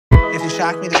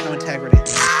shock me, there's no integrity.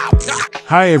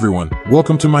 Hi everyone,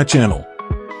 welcome to my channel.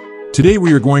 Today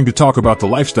we are going to talk about the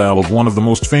lifestyle of one of the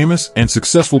most famous and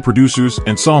successful producers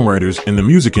and songwriters in the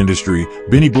music industry,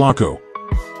 Benny Blanco.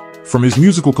 From his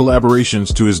musical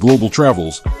collaborations to his global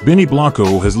travels, Benny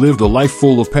Blanco has lived a life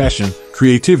full of passion,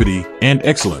 creativity, and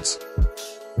excellence.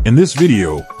 In this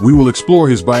video, we will explore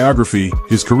his biography,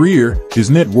 his career, his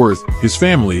net worth, his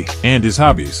family, and his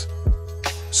hobbies.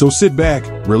 So sit back,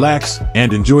 relax,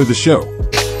 and enjoy the show.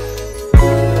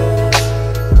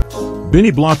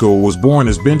 Benny Blanco was born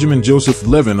as Benjamin Joseph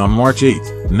Levin on March 8,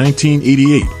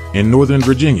 1988, in Northern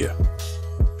Virginia.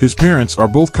 His parents are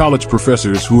both college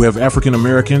professors who have African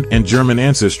American and German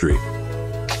ancestry.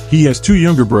 He has two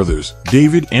younger brothers,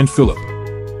 David and Philip.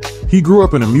 He grew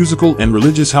up in a musical and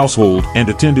religious household and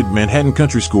attended Manhattan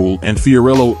Country School and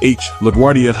Fiorello H.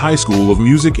 LaGuardia High School of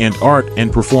Music and Art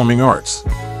and Performing Arts.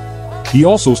 He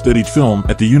also studied film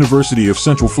at the University of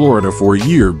Central Florida for a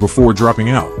year before dropping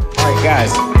out. All right,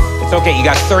 guys, it's okay. You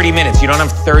got 30 minutes. You don't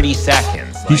have 30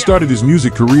 seconds. He started his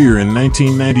music career in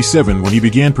 1997 when he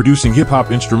began producing hip-hop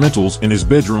instrumentals in his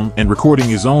bedroom and recording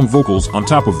his own vocals on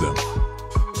top of them.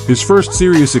 His first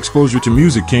serious exposure to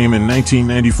music came in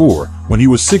 1994, when he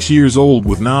was 6 years old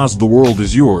with Nas' The World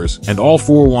Is Yours and All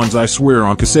 4 Ones I Swear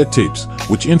on cassette tapes,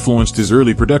 which influenced his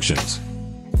early productions.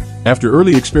 After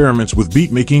early experiments with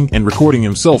beat making and recording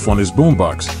himself on his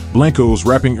boombox, Blanco's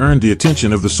rapping earned the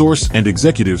attention of the Source and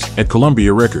executives at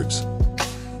Columbia Records.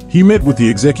 He met with the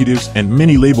executives and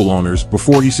many label owners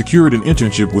before he secured an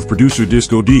internship with producer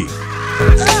Disco D.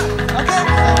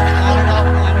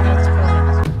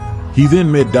 He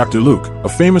then met Dr. Luke, a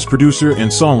famous producer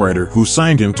and songwriter who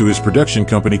signed him to his production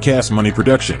company Cash Money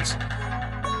Productions.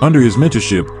 Under his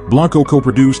mentorship, Blanco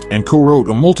co-produced and co-wrote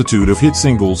a multitude of hit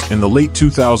singles in the late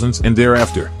 2000s and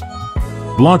thereafter.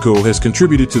 Blanco has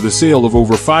contributed to the sale of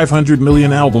over 500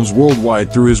 million albums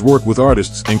worldwide through his work with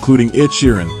artists including Ed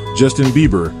Sheeran, Justin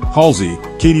Bieber, Halsey,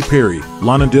 Katy Perry,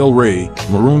 Lana Del Rey,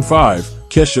 Maroon 5,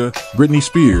 Kesha, Britney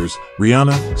Spears,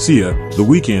 Rihanna, Sia, The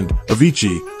Weeknd,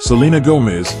 Avicii, Selena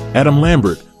Gomez, Adam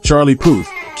Lambert, Charlie Puth,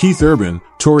 Keith Urban,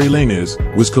 Tory Lanez,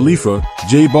 Wiz Khalifa,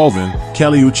 J Balvin,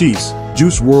 Kali Uchis,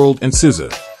 Juice WRLD, and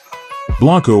SZA.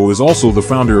 Blanco is also the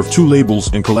founder of two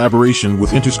labels in collaboration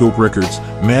with Interscope Records,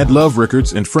 Mad Love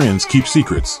Records and Friends Keep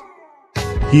Secrets.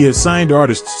 He has signed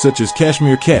artists such as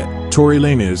Cashmere Cat, Tory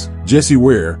Lanez, Jessie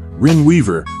Ware, Ren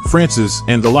Weaver, Francis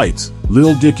and the Lights,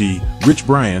 Lil Dicky, Rich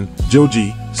Brian,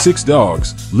 Joji, Six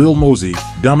Dogs, Lil Mosey,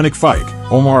 Dominic Fike,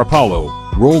 Omar Apollo,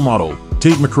 Role Model,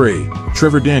 Tate McRae,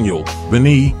 Trevor Daniel,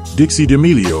 Benny, Dixie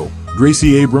D'Amelio,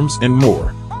 Gracie Abrams, and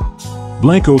more.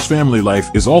 Blanco's family life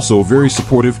is also very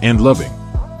supportive and loving.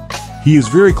 He is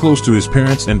very close to his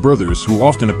parents and brothers who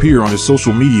often appear on his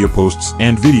social media posts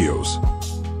and videos.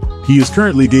 He is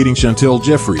currently dating Chantel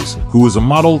Jeffries, who is a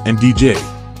model and DJ.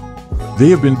 They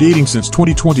have been dating since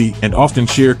 2020 and often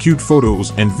share cute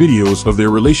photos and videos of their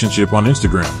relationship on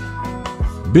Instagram.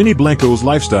 Benny Blanco's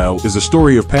lifestyle is a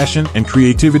story of passion and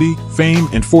creativity, fame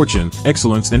and fortune,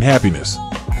 excellence and happiness.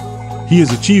 He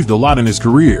has achieved a lot in his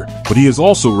career, but he has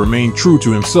also remained true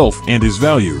to himself and his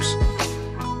values.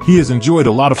 He has enjoyed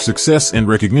a lot of success and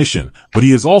recognition, but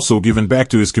he has also given back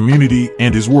to his community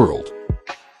and his world.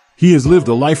 He has lived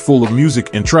a life full of music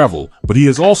and travel, but he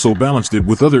has also balanced it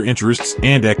with other interests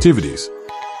and activities.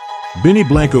 Benny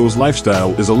Blanco's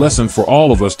lifestyle is a lesson for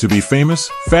all of us to be famous,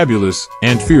 fabulous,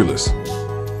 and fearless.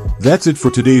 That's it for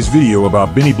today's video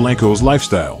about Benny Blanco's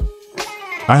lifestyle.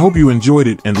 I hope you enjoyed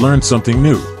it and learned something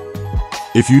new.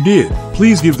 If you did,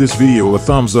 please give this video a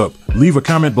thumbs up, leave a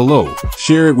comment below,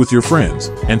 share it with your friends,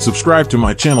 and subscribe to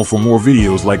my channel for more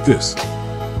videos like this.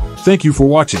 Thank you for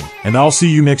watching, and I'll see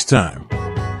you next time.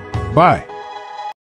 Bye.